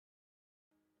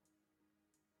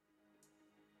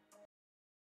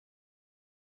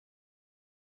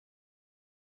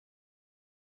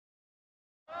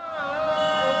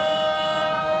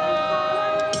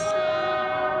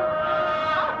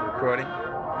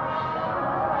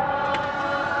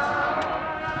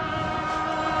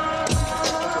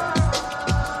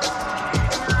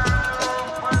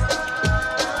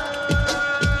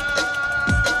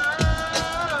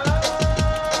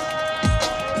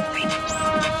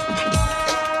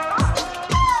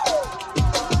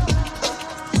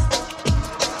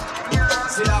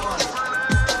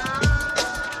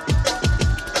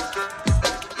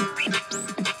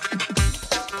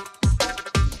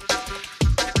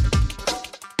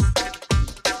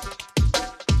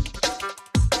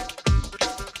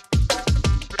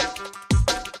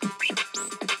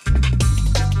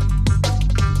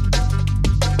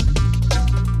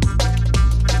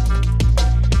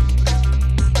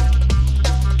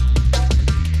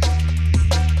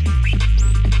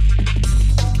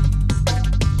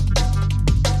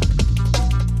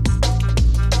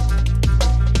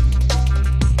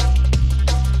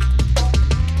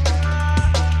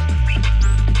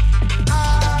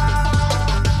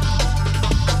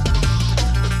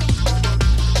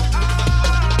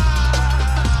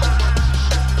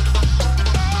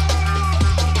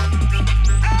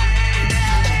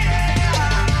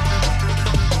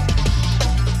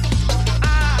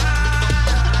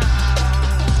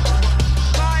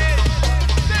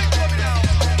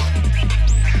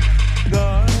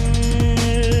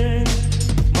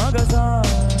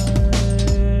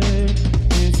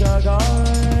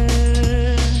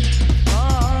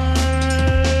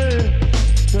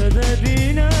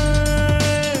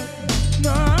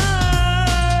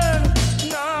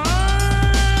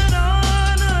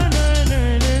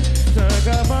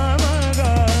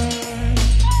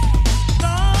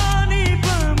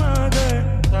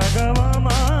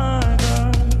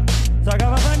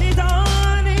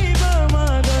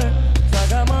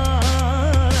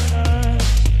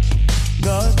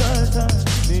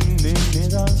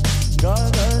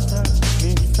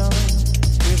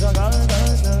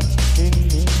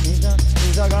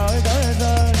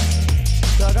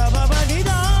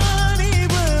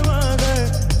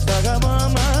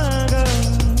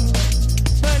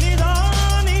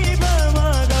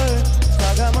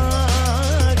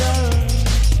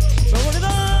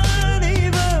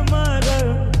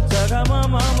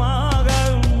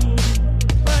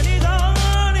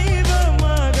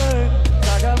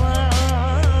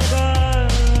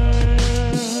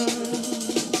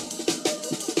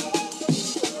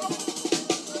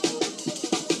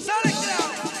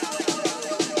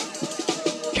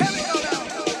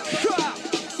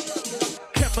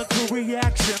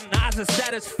of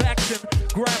satisfaction.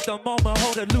 Grab the moment,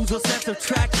 hold it, lose a sense of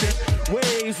traction.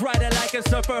 Waves, ride it like a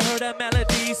surfer, heard a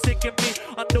melody, sicking me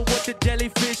under what the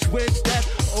jellyfish wish that,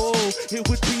 oh, it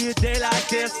would be a day like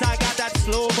this. I got that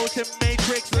slow motion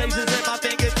matrix, lasers in my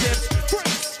fingertips.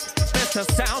 Freeze, Mr.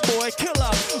 Soundboy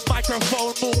Killer,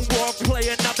 microphone moonwalk, play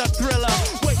another thriller.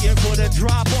 Waiting for the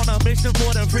drop on a mission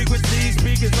for the frequencies.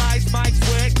 Speakers, lights, mics,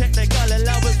 swag, technical and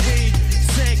lovers we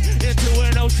sink into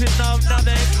an ocean of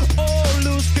nothing. Oh,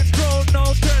 lose control,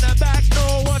 no turning back,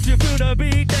 no. Once you feel the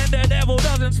beat, then the devil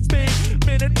doesn't speak.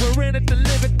 Minute we're in it to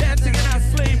live it, dancing in our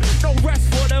sleep. No rest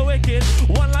for the wicked.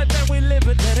 One life and we live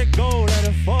it. Let it go, let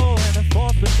it fall, and it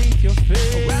falls beneath your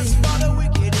feet. No rest for the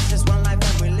wicked. It's just one life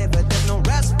and we live it. There's no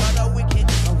rest for the wicked.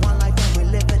 One life and we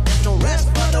live it. There's no rest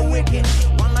for the wicked.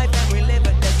 One life and we live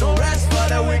it. There's no rest for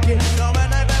the wicked. No one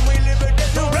life and we live it.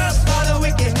 There's no rest for the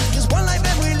wicked. Just one life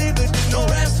and we live it. There's no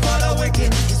rest for the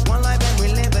wicked. Just one life and we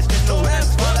live it. There's no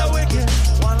rest for the wicked.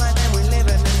 One life and we live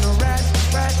it. There's no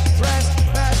rest, rest, rest,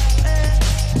 rest.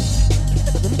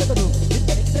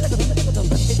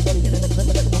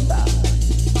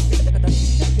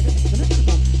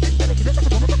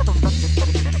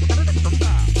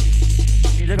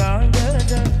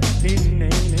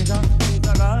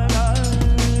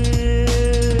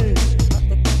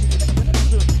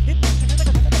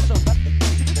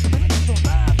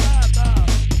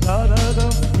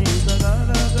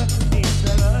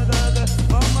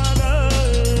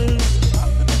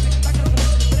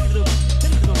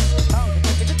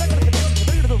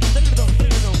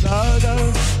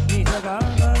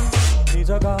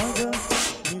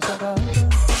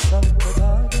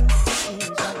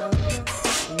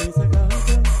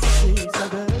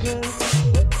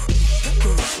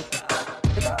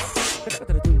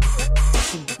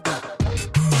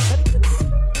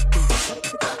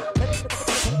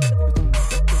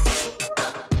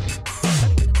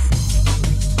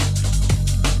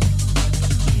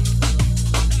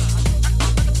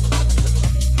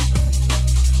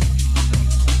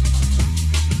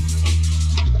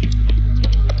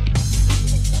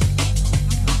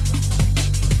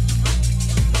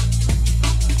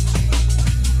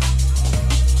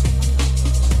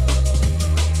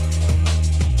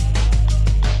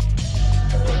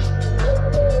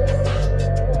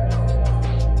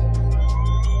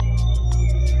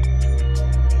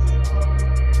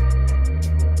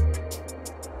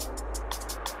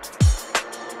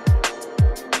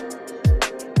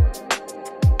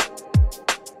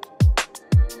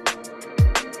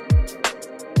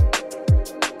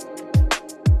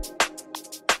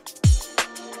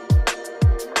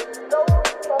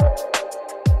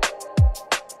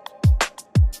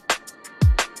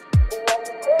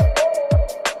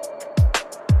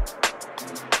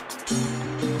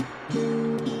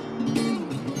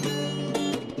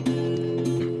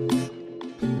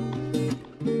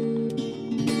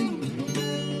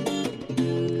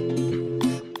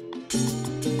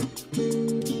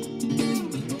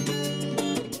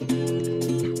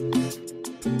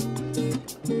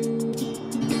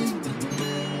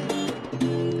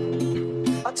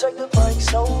 Take the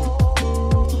brakes off.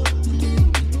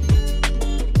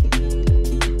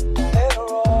 Let her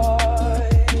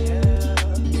ride, yeah.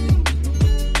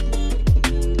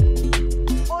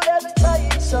 Whatever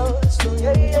takes us to,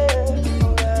 yeah, yeah,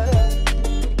 oh, yeah.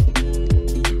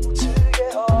 To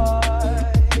get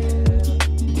high, yeah.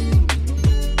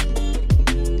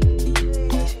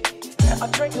 I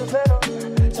drink the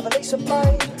venom to release the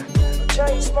pain. I'm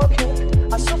chain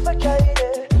smoking, I suffocate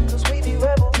it. Cause we be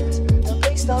rebels.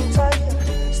 Stop tying,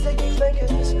 sticky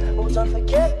fingers. Oh, don't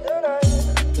forget the night.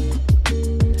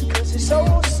 Cause it's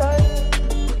so sad.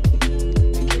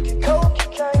 You kick it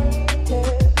cocaine,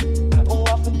 yeah. Oh,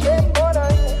 I forget my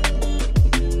name.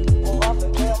 Oh, I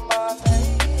forget my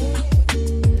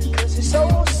name. Cause it's so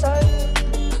sad.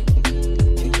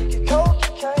 You kick it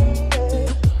cocaine,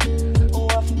 yeah. Oh,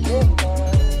 I forget my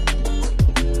name.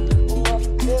 Oh, I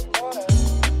forget my name.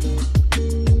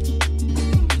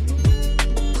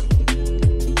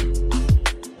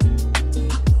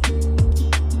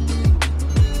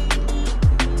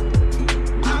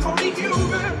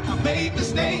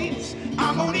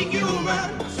 I'm only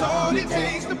human, that's all it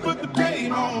takes to put the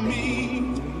blame on me.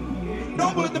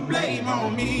 Don't put the blame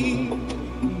on me.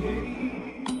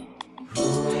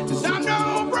 Cause I'm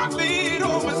no prophet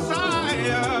or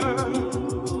Messiah.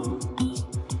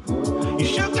 You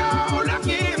should go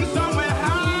looking somewhere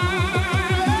high.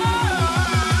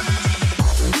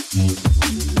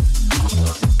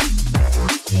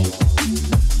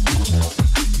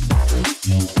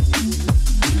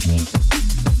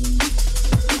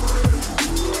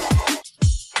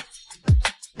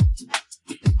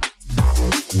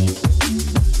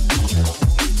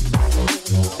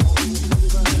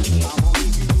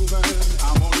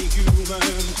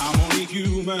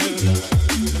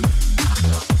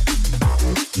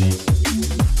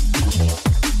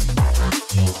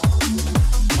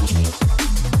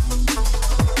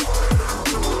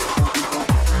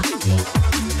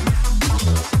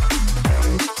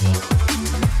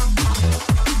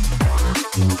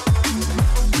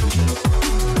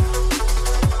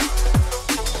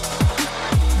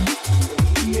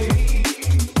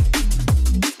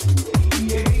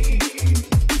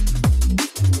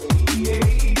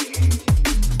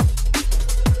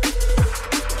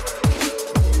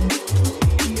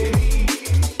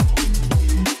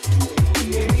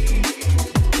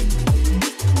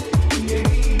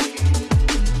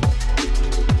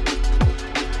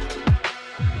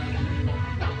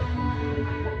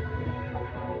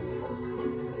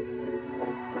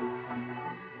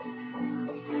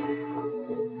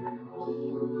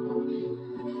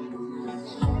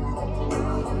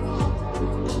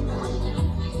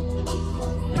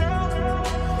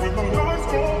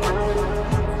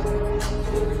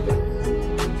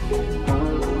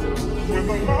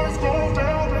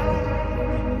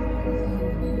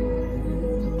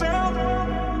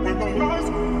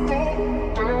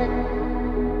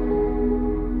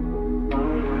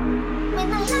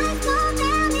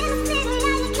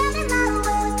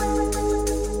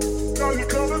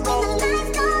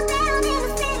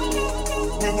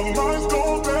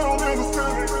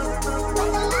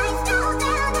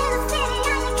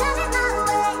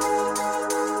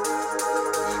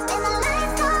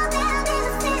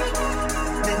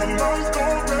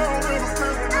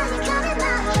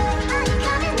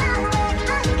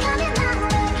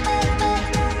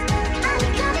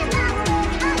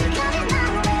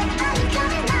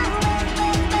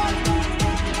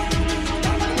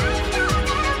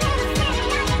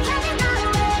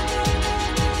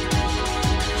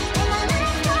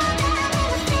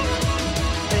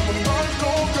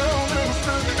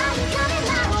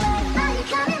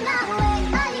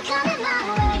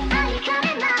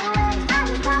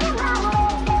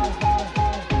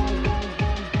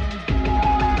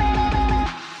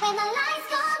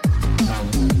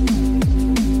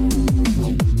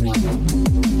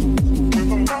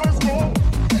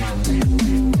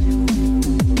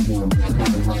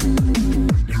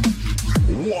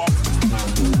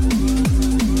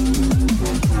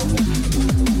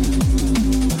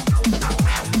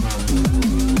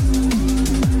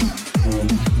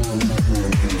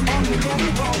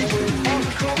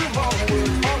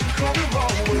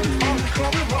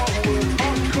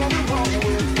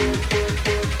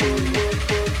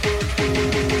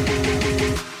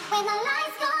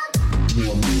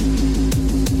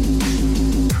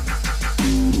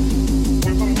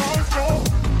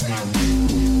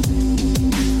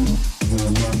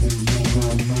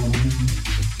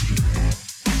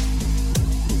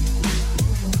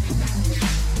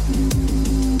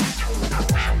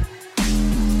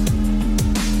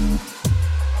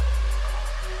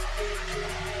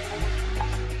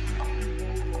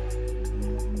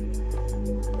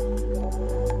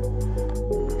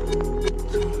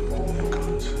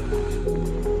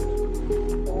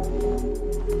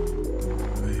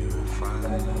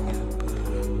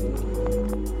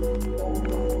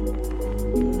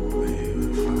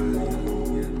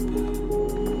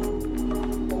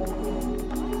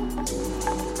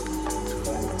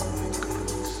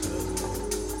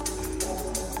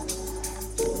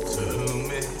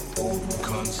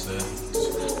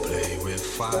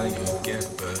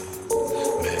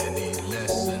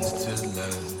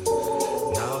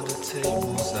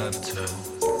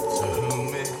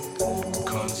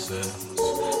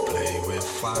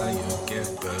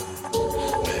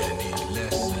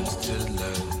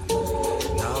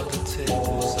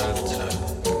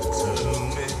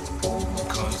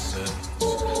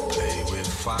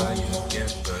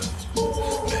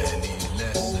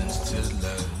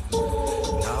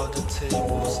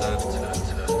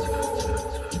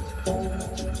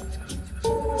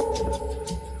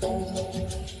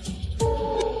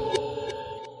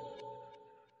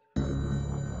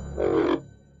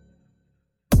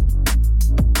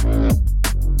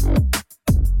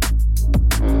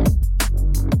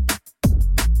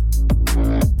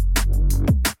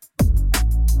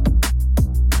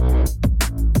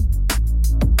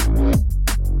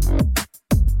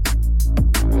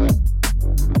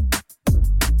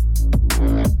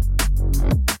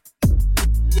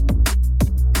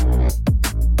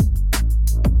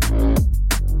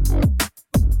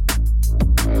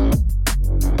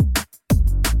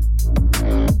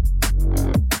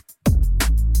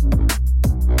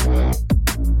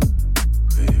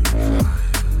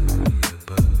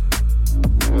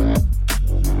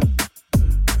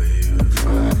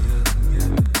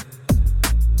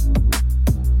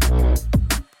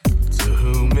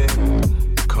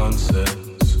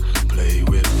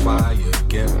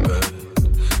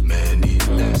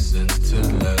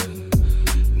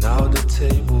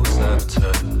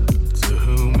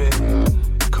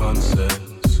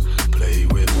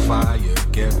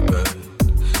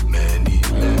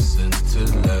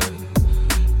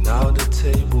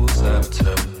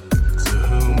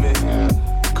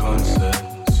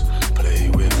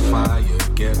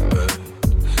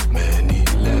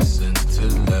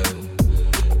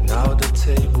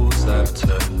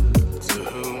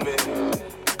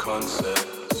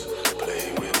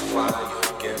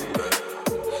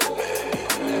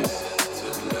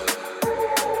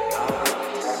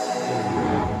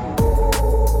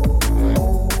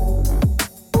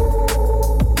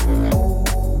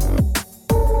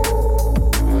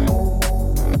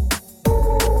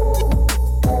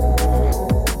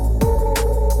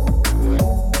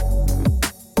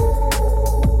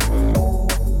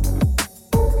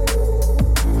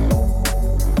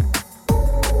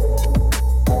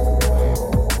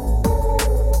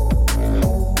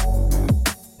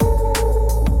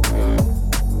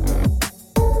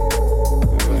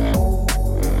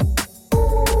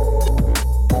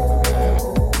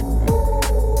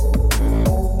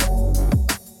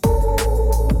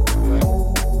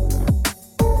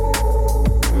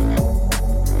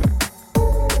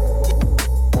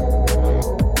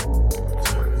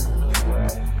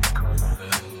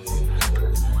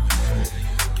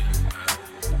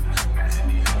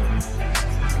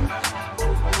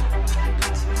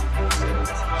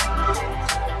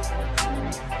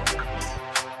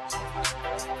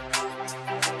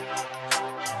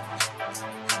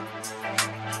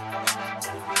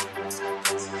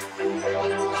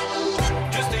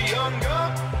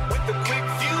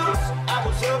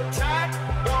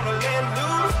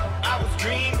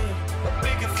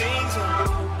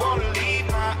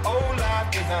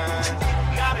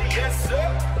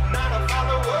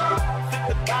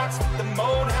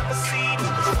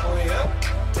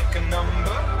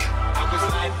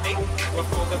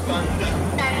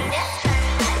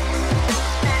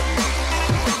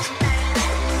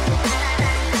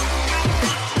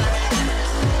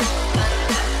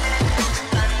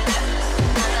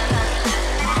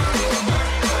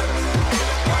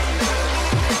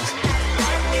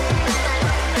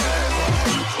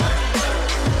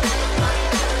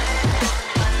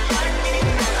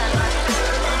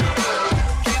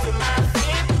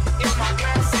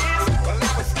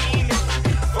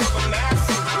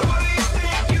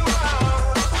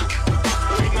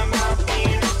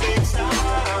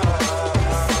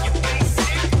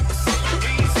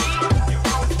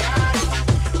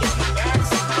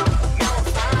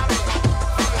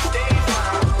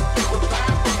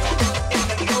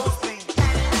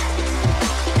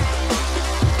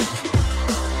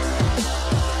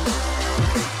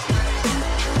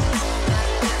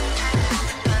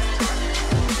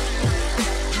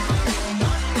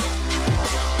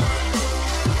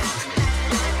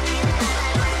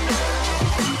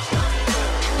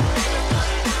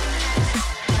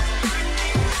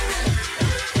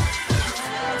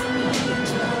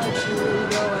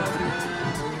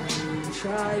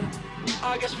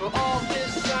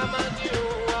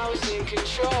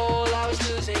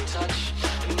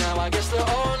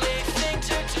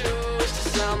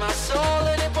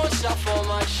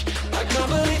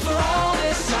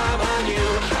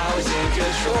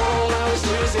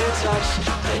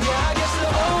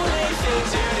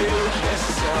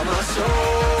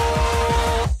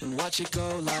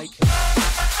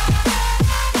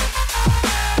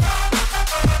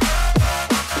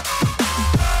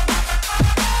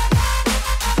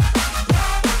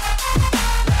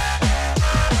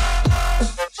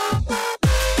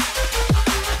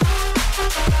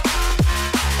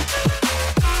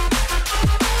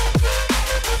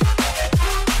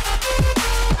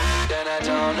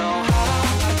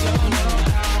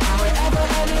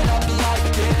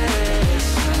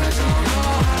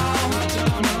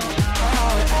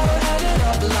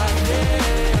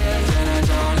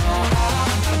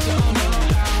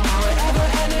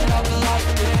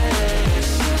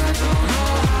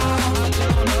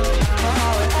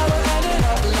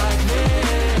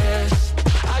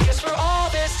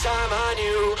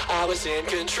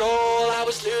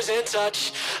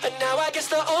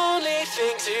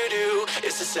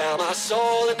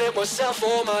 Myself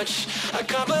for much. I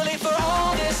can't believe for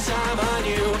all this time I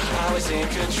knew I was in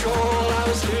control, I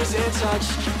was losing touch.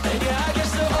 And yeah, I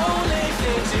guess the only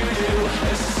thing to do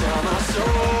is to sell my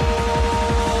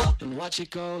soul and watch it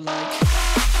go like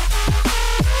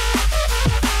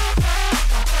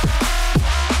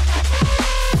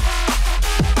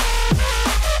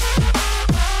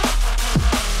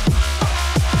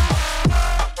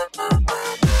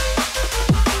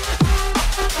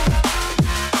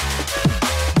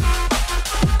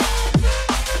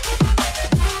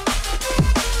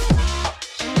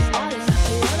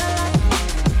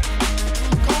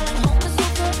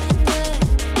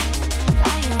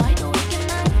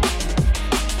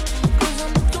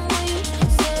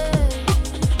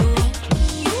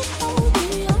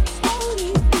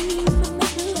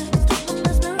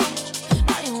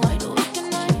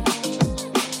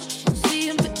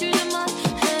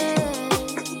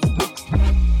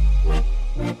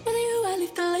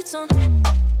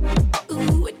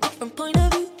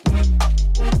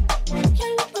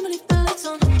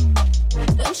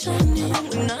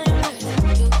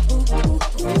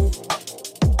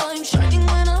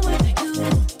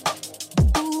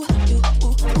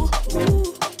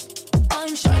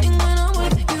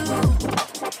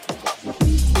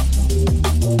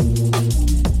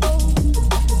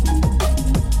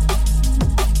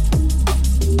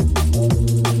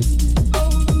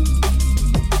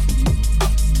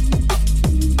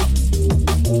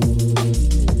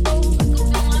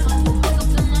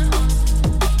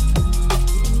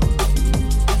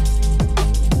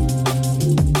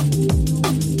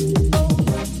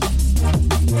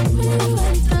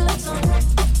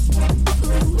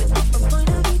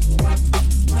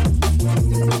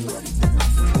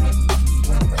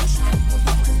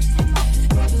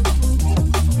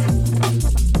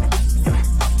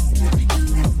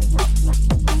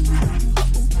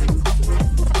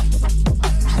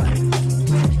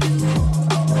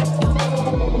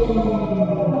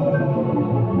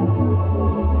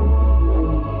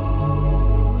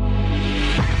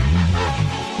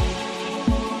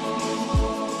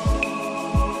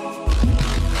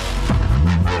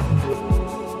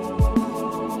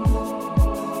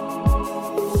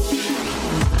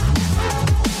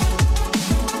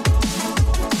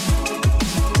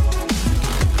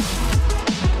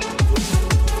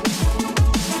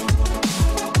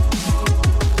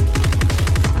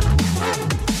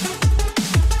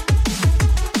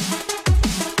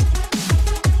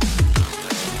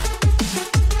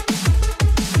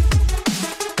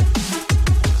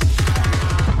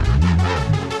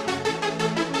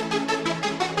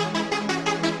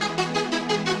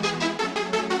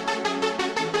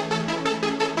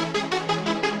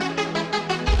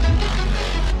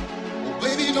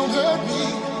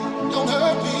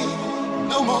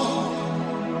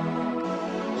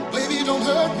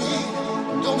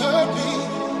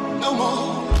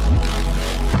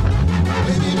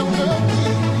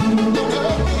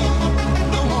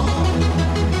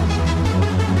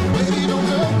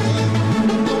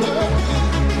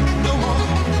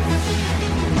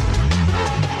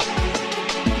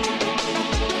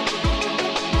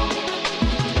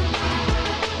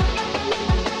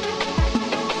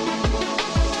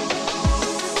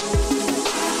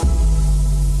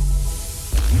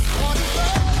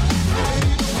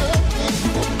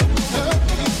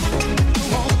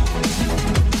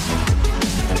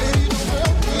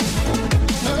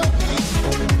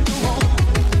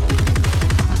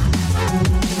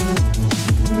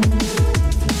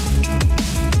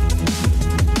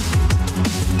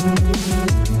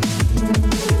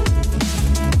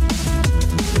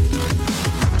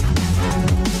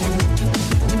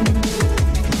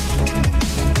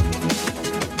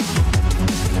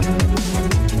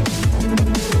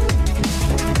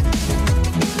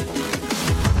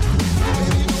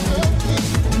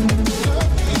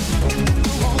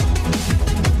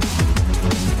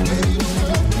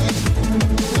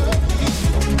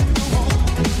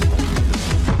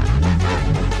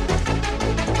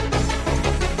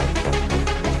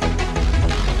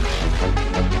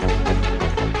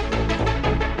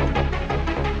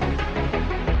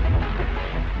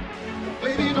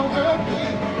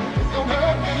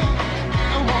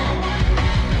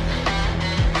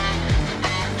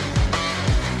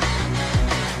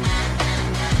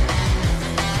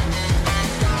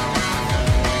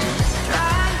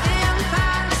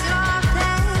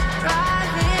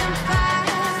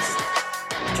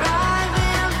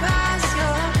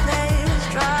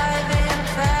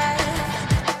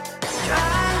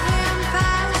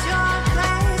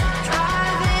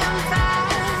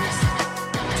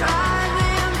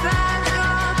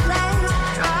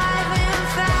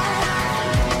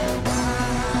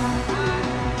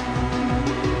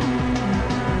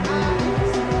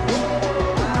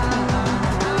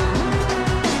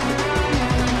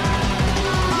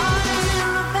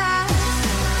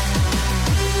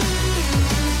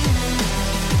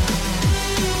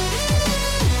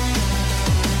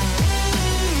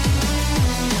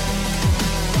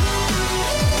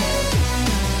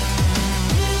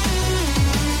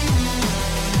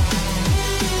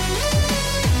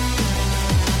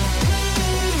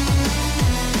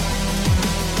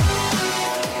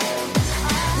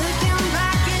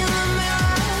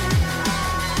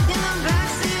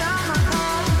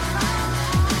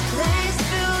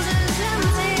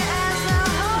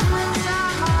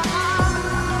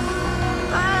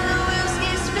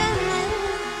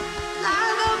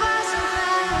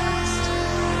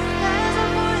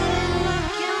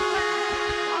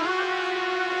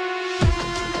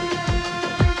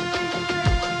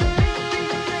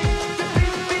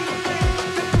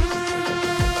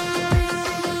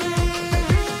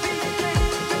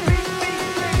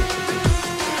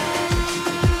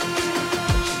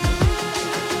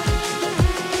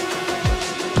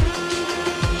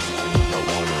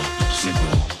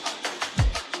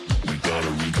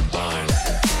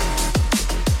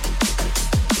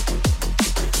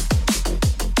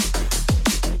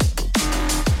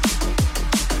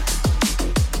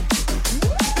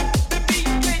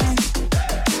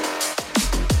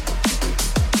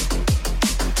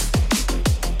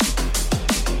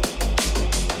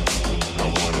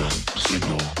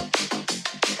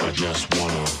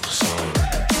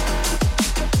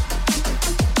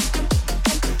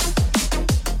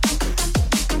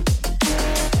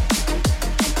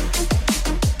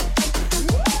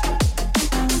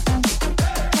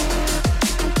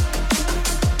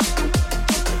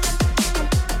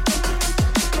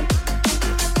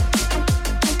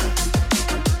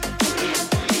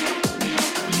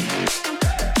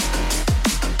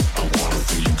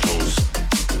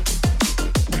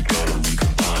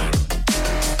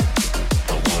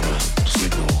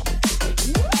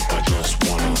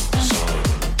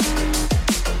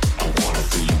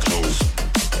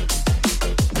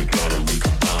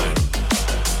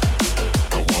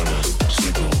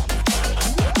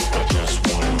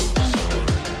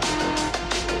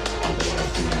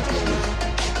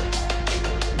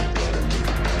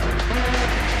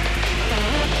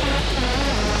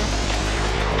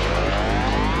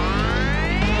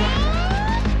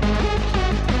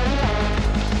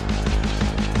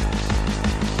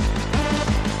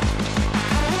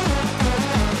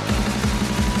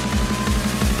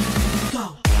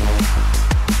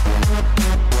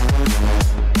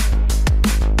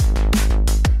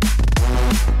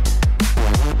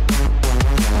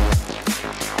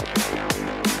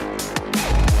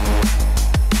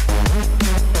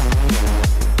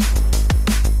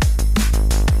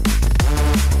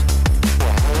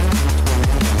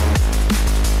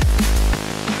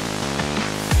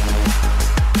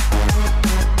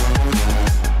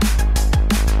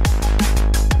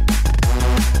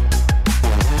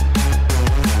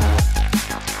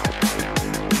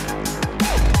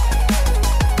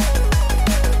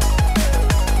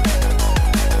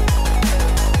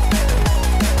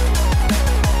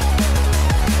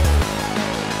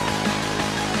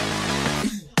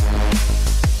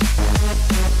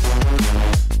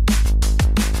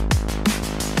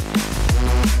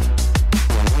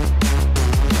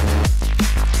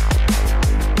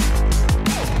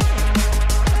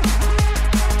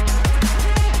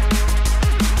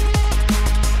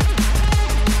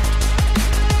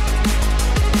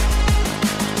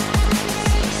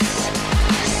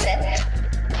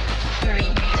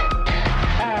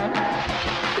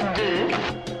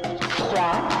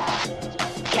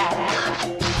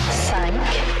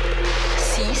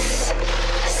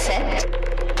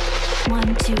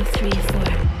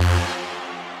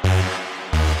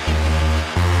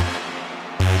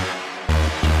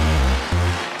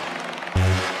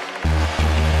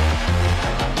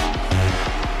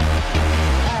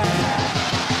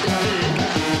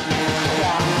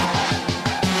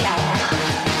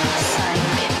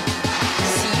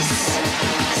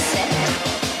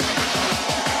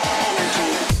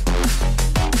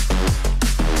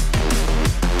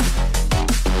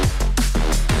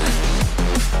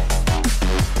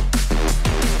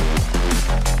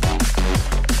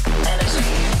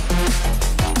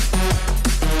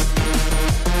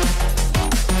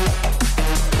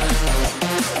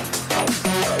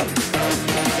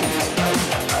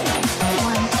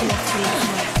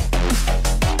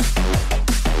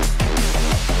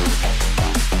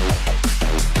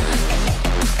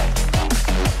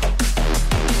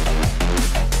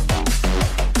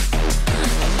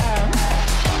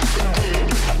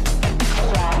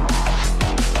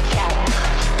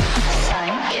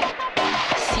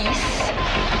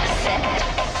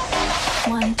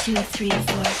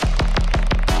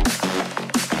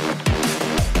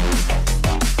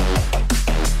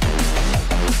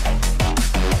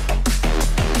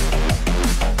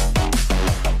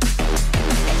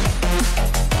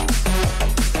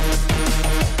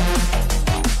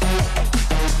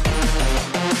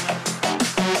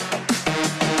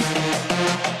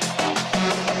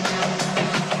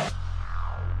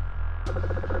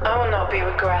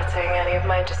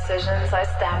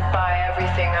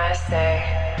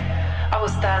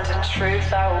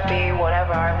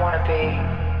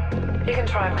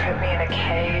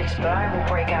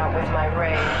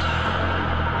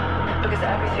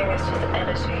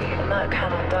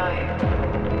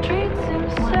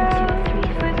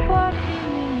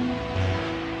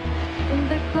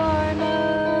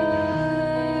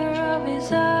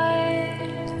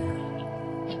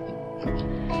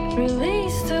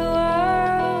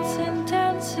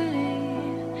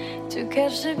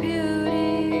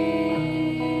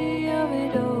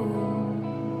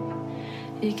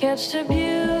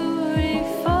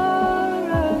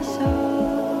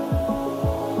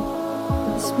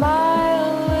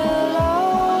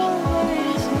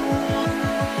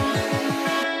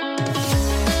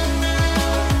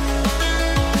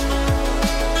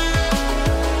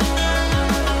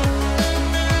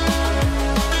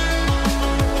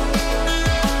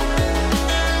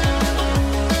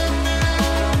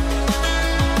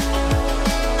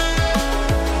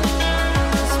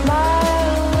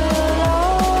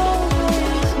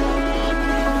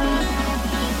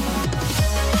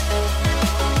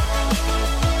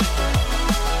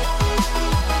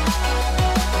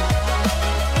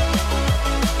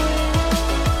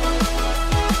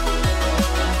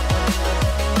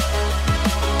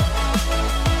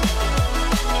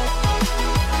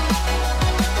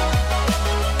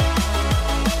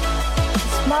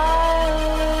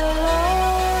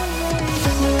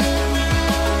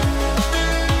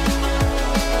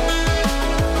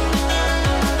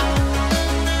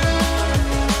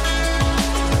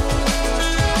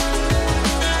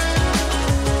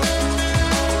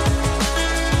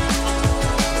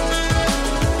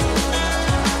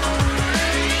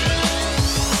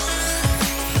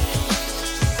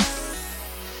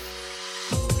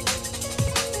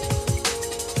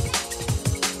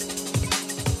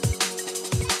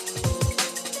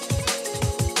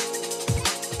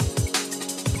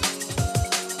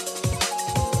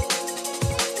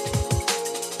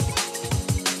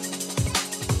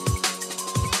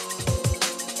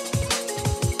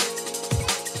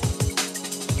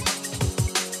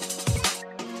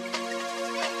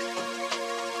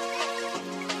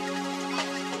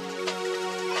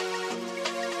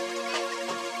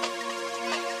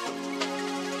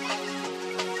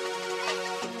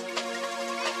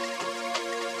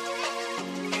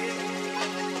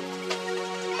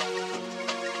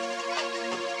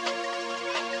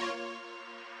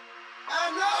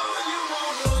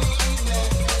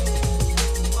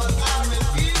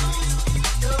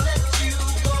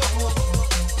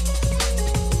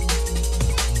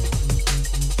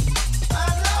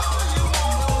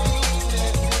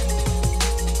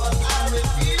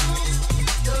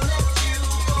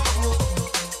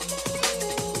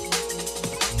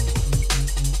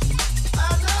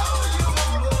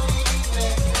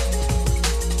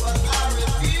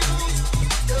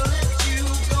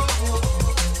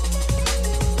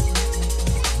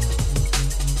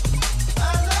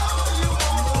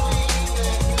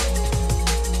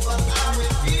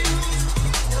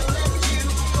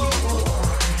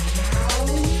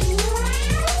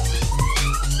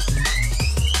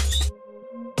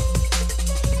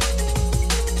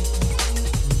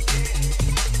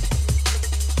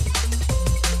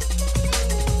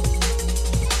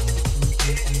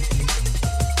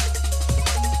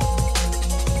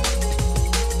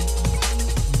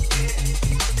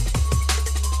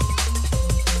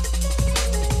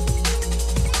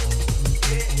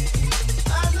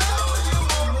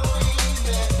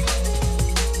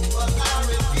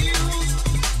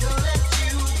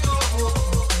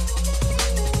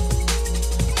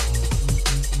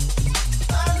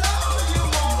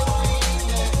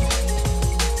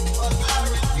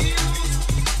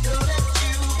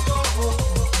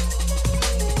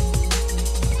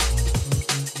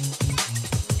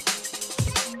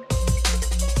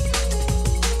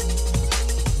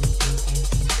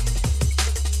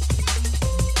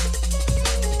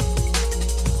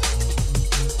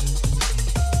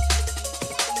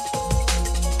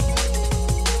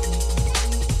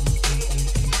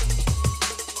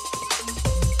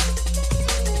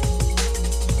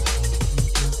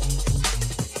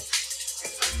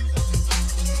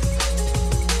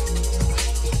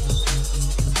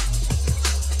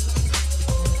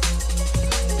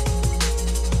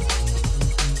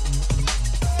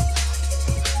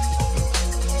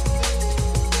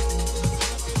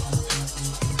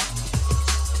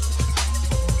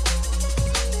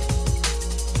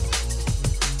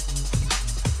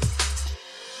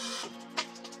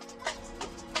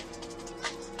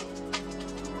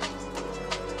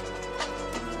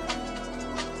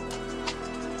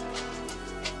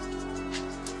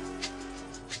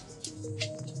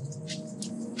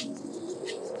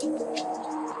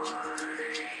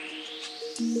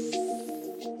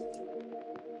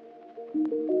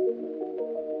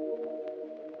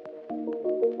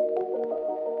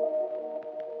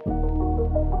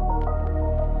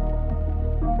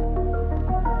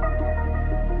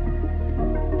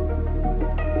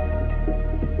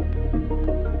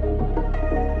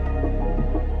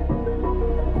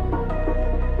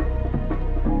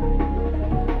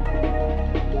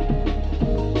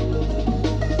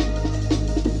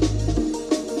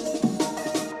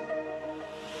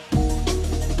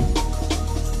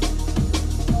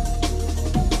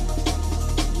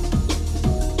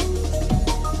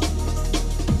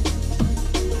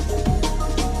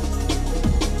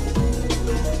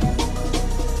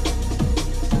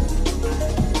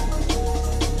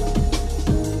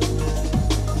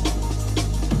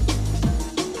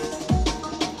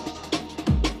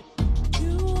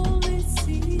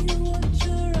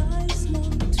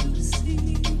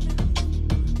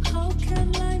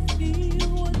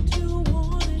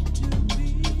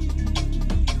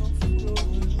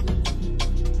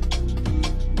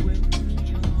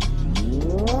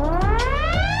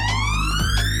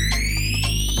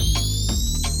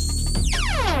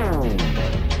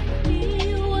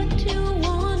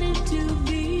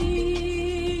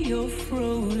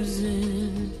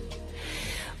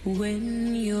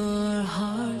when your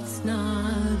heart's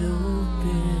not open.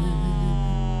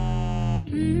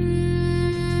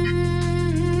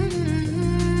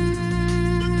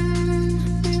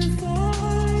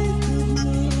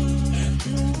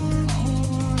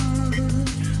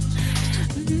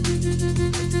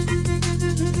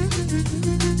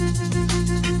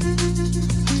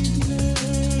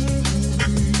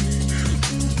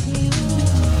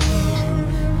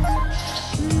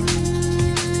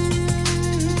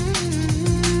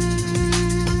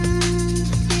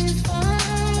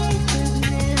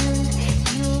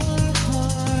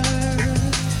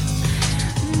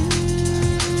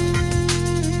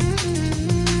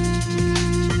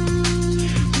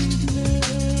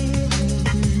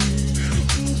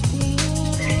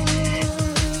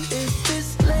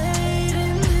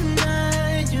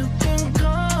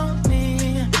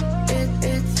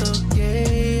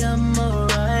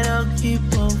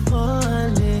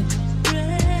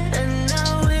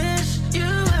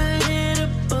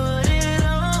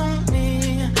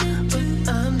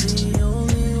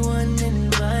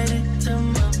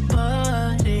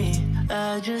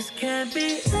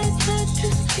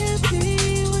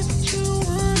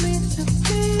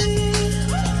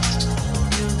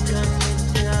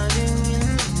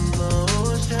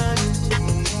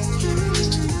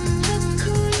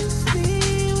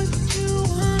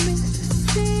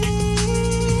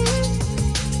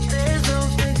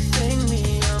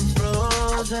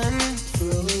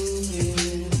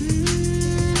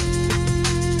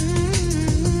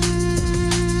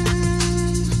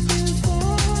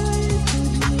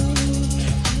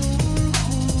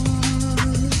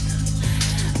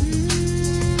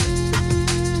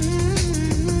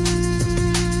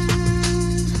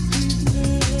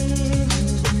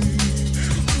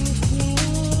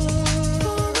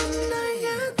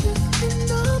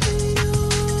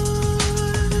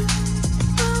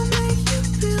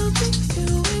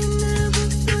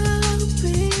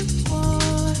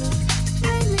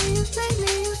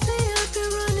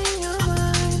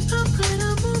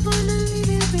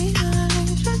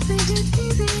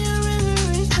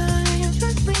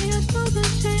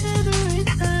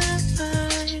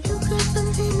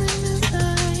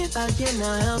 If I could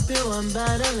love your heart,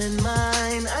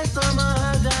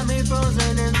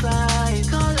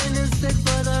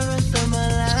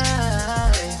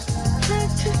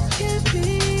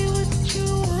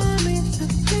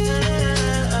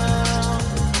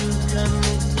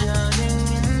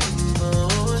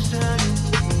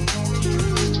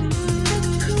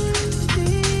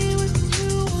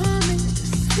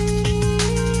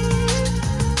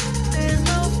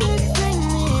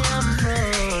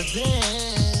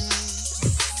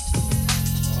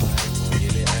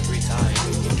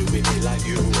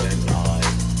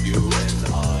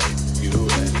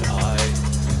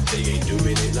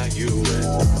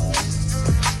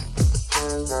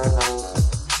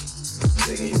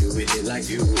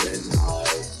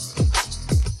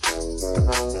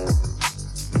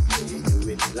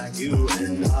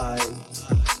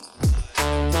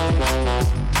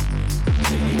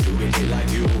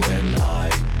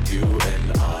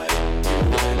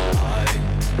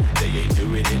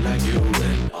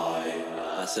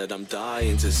 said I'm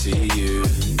dying to see you.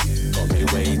 Got me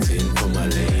waiting for my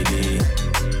lady,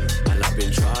 and I've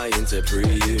been trying to pre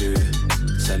you.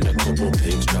 Send a couple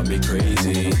pics, drive me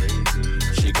crazy.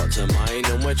 She got to mine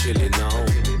and we're chilling now.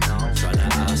 Tryna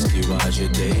ask you how's your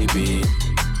day been.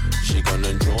 She gone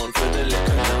and drawn for the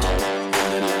liquor now.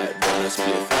 In the light, wanna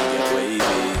split and get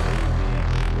wavy.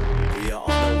 We are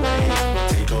on the way,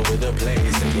 take over the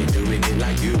place. And you're doing it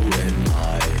like you and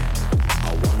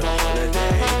I want a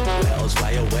holiday, let us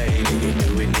fly away. And you're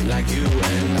doing it like you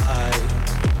and I.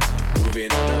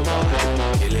 Moving on the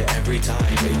ride, kill it every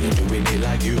time. And you're doing it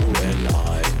like you and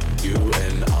I. You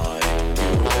and I,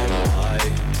 you and I.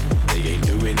 They ain't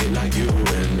doing it like you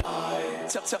and I.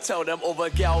 Tell them other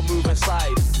gal move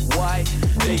aside. Why?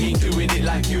 They ain't doing it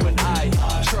like you and I.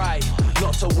 Try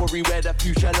not to worry where the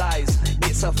future lies.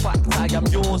 It's a fact, I am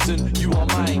yours and you are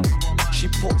mine. She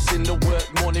puts in the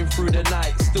work morning through the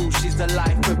night. Still she's the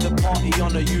life of the party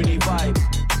on a uni vibe.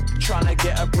 Tryna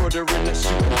get a brother in a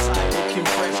suit and tie. Looking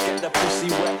fresh, get the pussy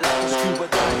wet like a scuba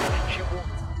dive.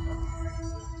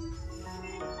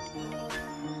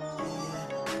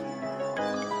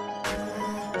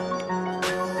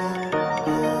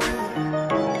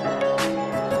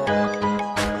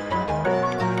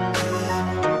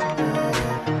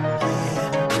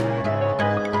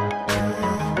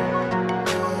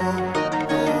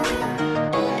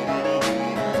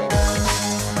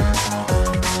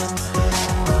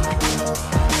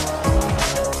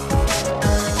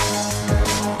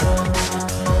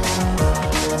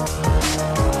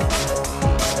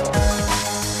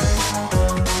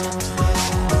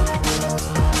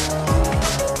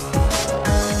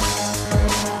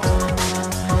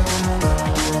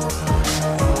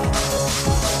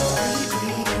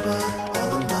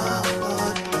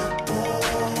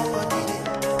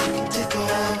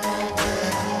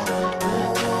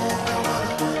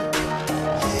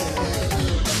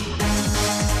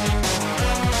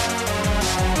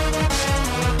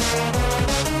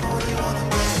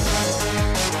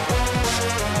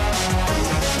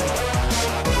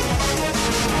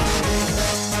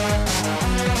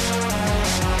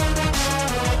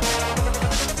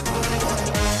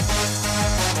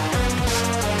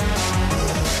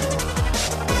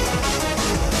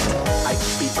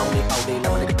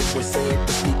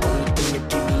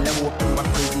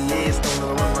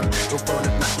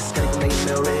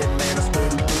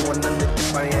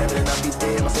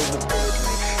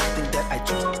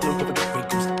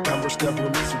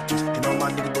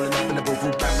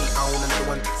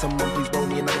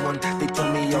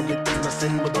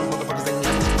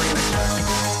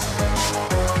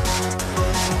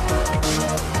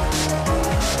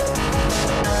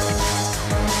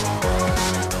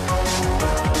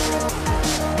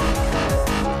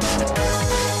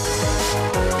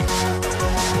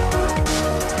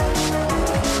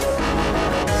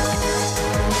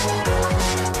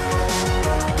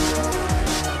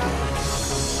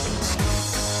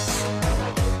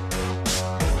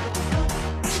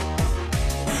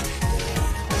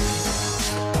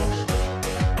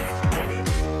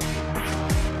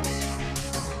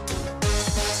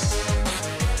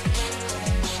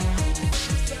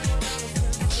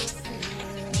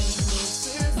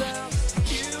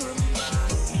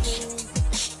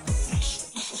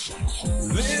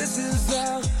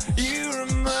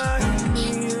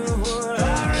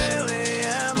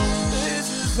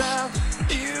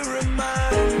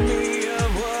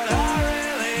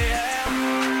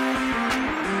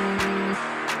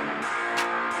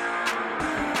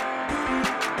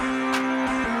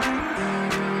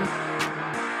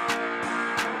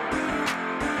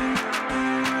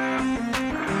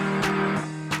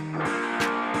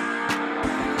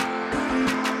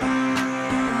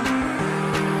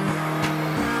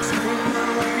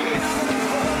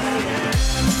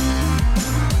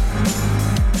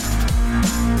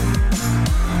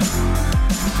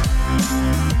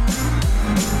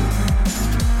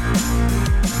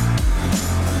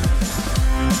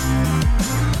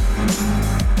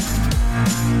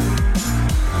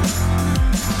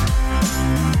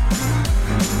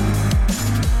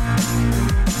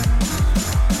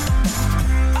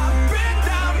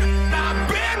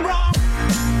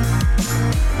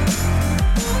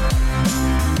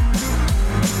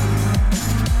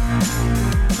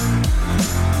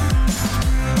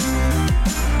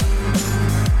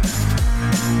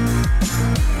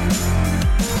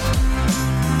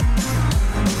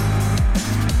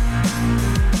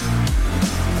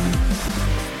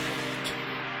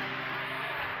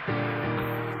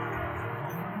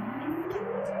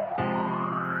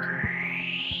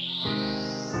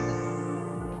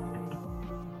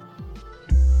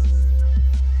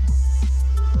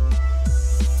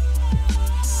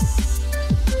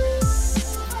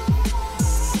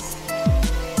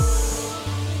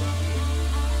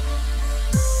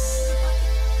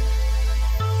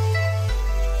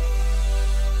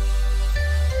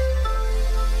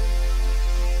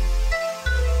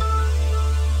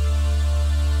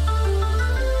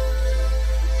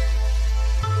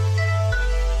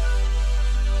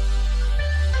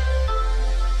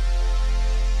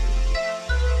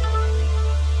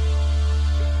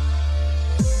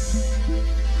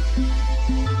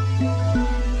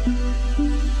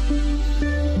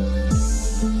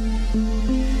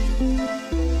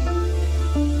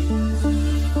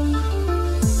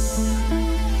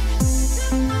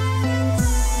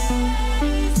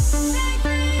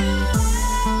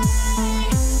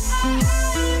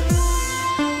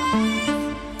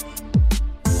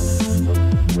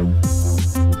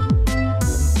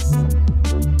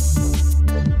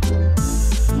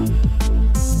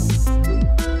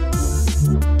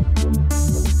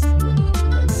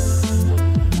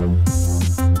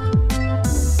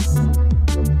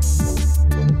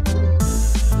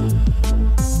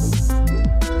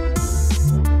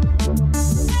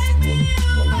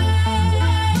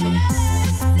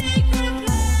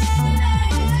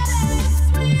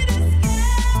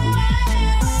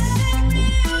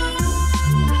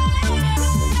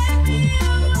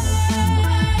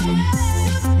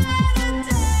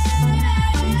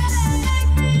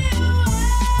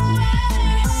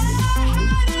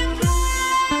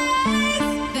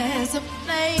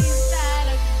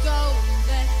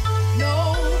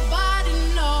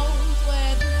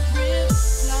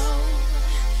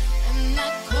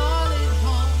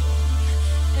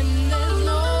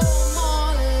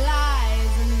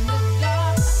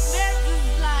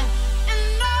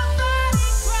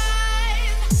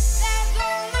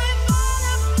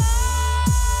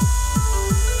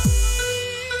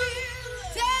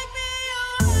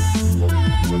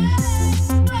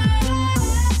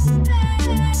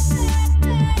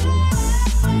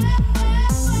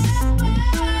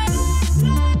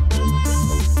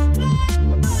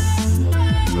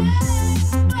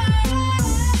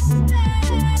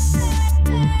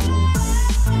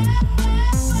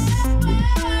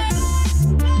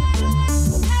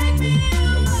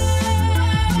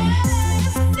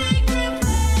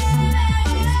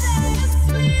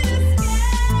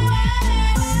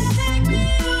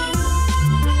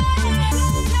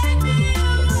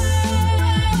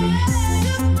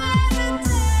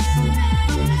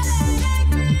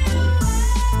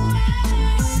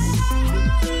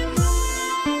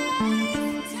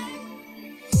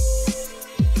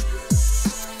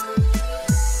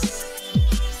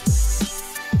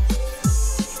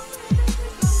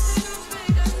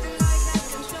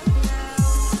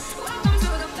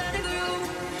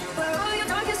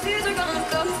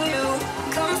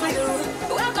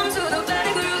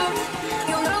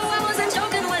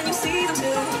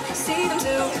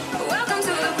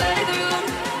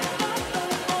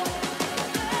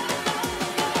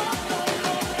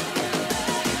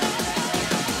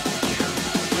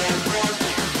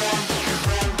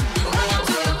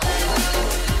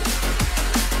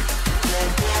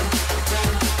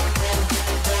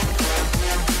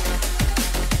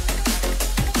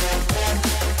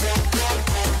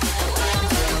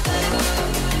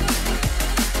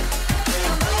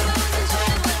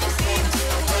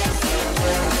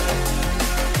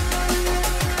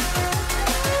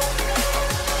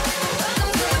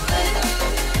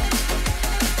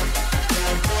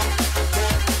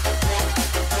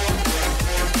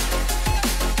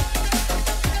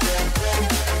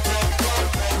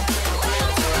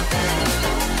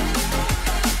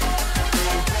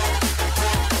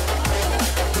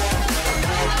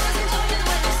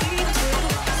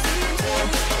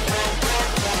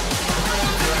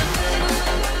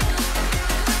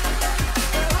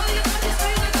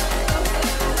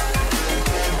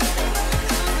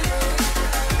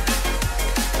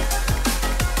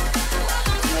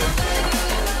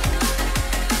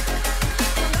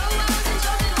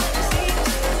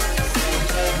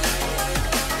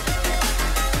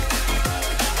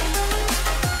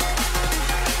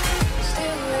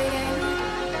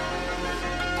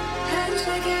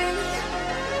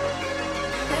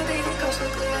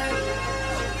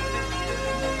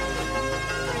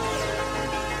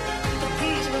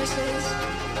 voices,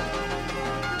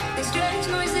 these strange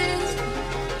noises,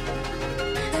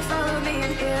 they follow me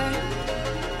in here,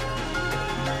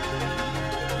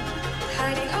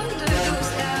 hiding under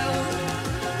those down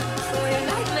for your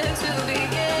nightmare to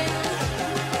begin.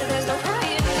 There's no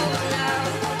crying for now,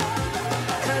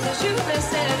 'cause the truth is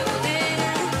settled in.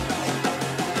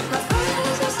 My phone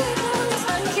has no signal, it's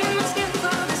like in my skin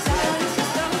for the silence is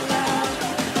so loud.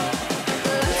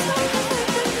 The lights are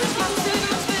reflected, this monster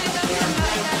goes big, I can't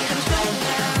find that control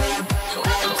now.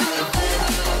 Welcome to the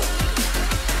playroom.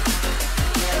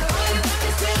 All you got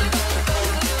is rhythm.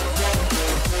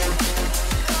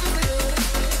 Come for you.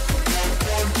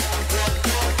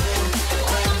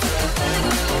 Welcome to the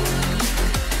playroom.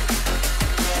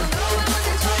 You know I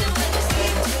wasn't trying when you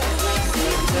seem to.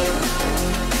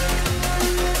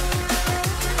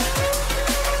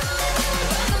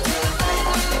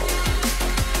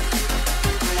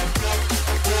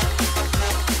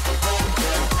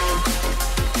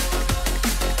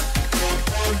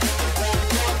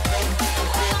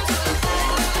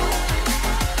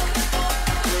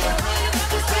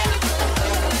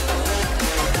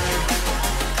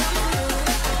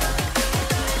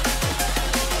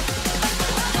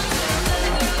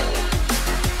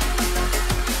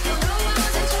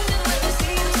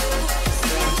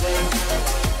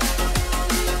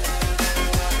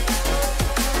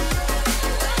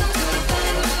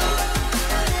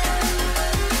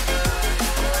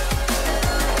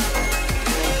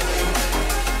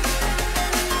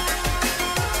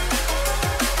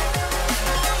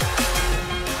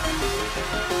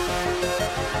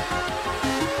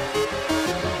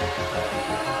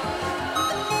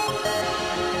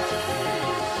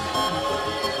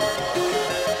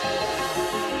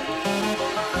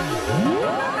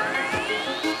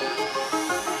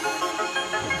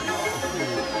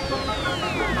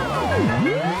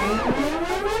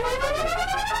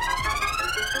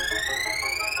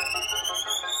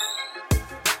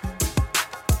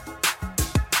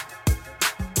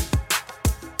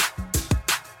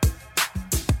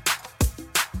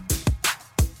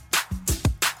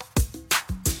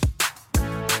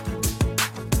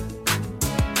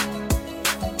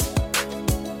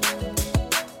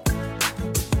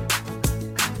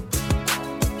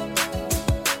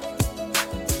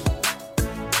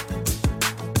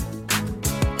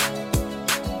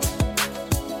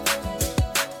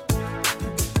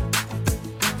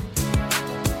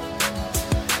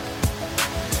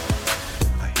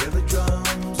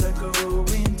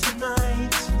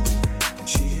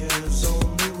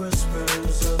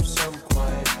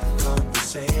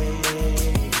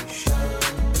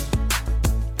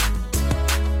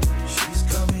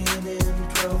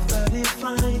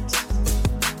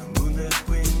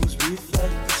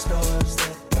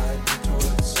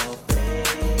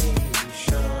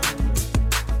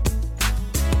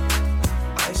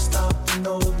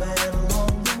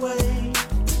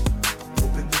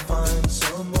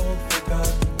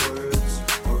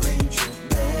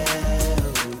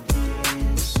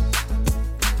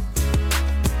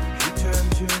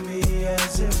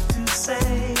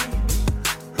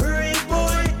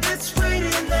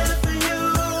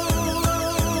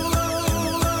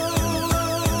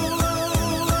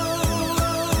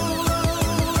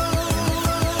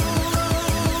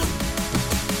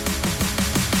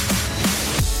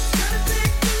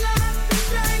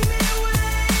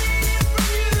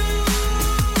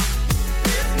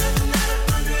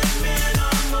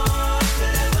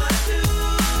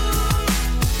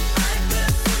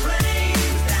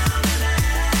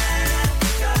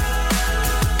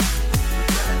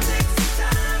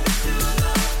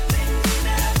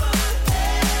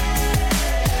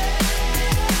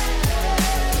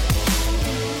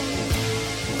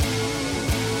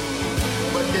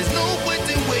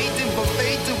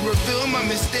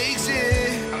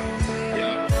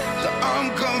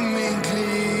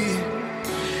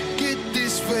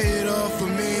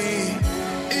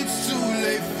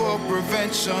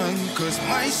 prevention, 'cause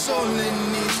my soul it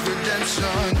needs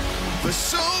redemption. For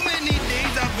so many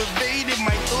days I've evaded,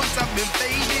 my thoughts have been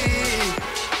faded,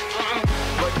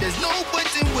 but there's no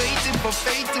point in waiting for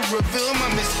fate to reveal my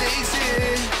mistakes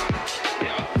here.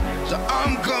 So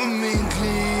I'm coming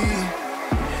clean,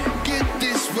 get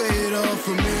this weight off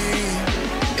of me.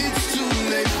 It's too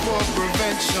late for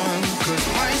prevention, 'cause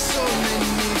my soul it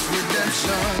needs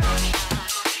redemption.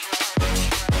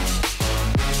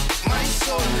 My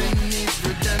soul it needs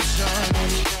redemption,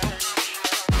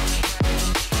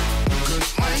 'cause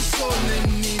my soul it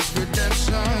needs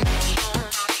redemption.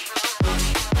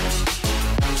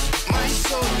 My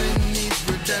soul it needs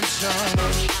redemption,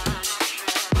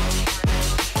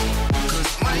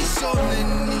 'cause my soul it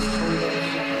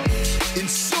needs.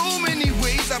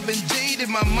 decided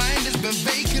my mind has been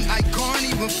vacant. I can't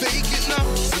even fake it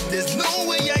now. So there's no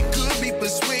way I could be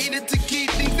persuaded to keep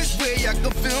things this way. I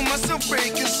can feel myself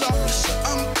breaking soft. So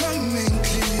I'm coming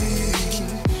clean.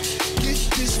 Get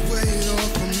this weight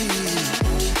off of me.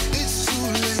 It's too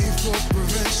late for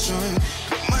prevention.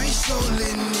 Put my soul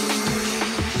in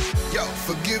need. Yo,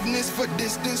 forgiveness for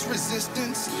distance,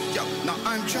 resistance. Yo, now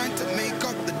I'm trying to make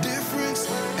up the difference.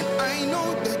 And I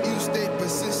know that you stay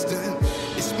persistent.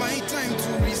 It's my time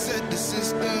to reset the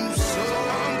system. So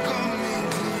I'm coming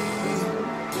clean.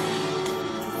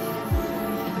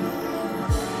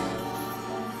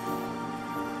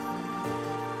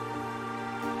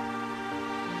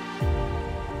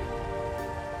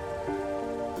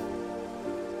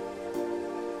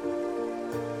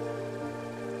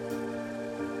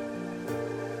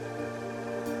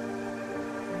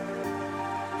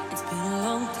 It's been a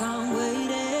long time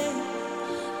waiting,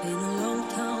 been a long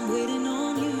time waiting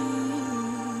on you,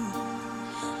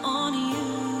 on you.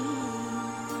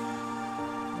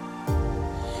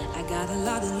 I got a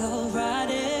lot of love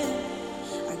riding,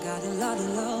 I got a lot of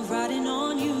love riding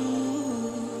on you,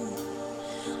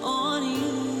 on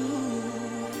you.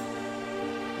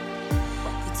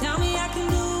 You tell me I can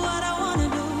do what I wanna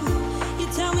do, you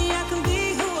tell me I can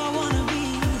be who I wanna be.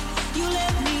 You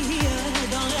left me here,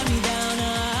 don't let me down.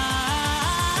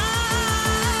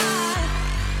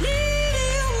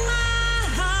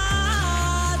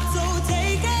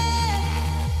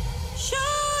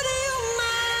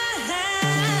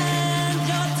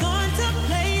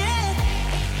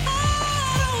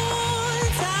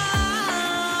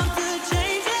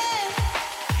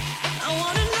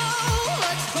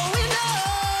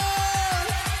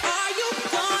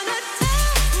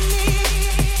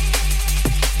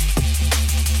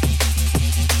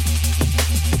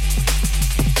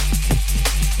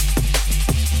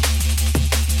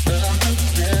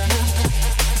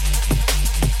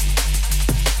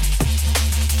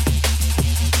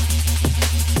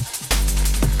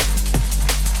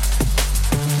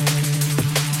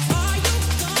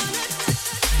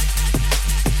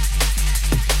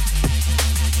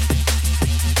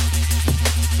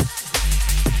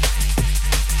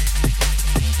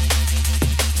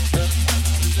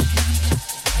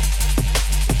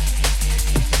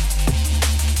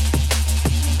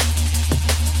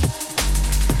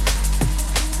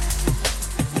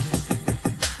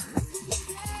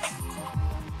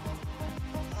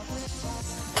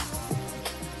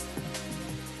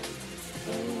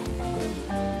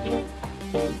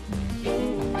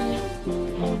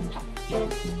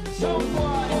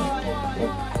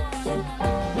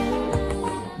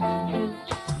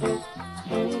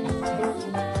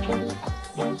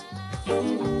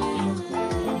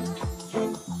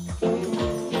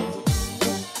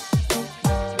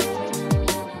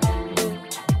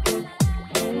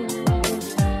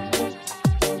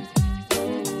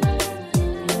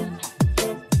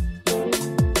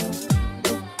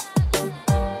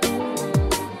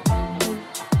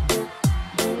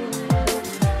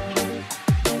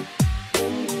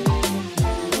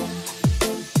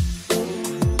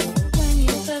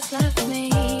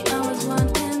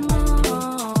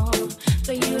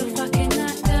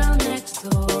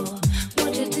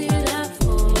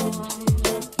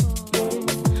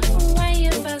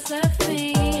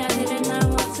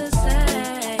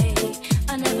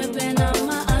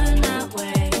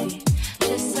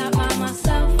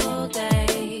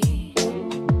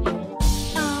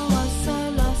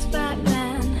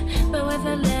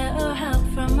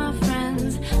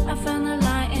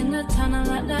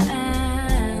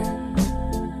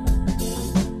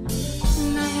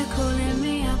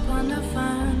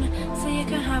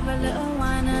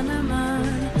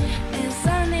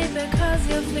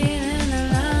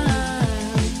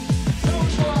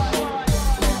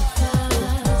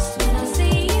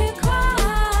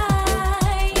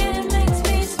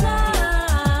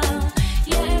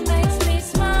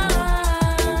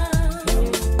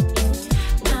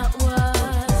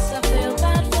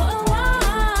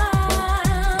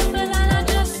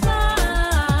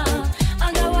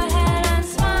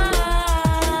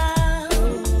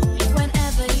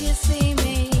 Whenever you see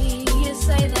me, you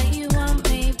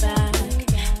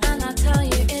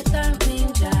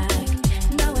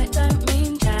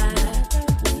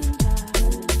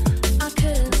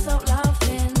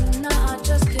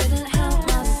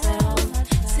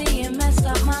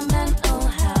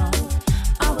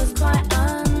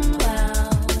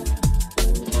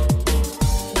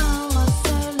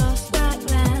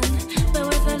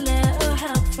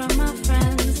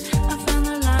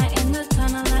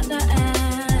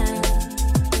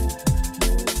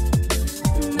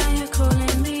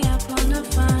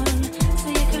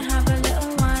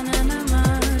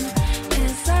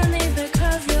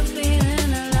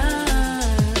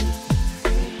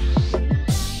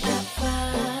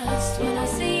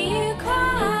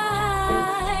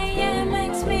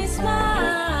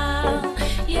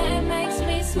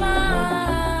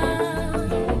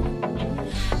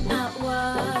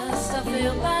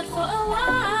feel bad for a while.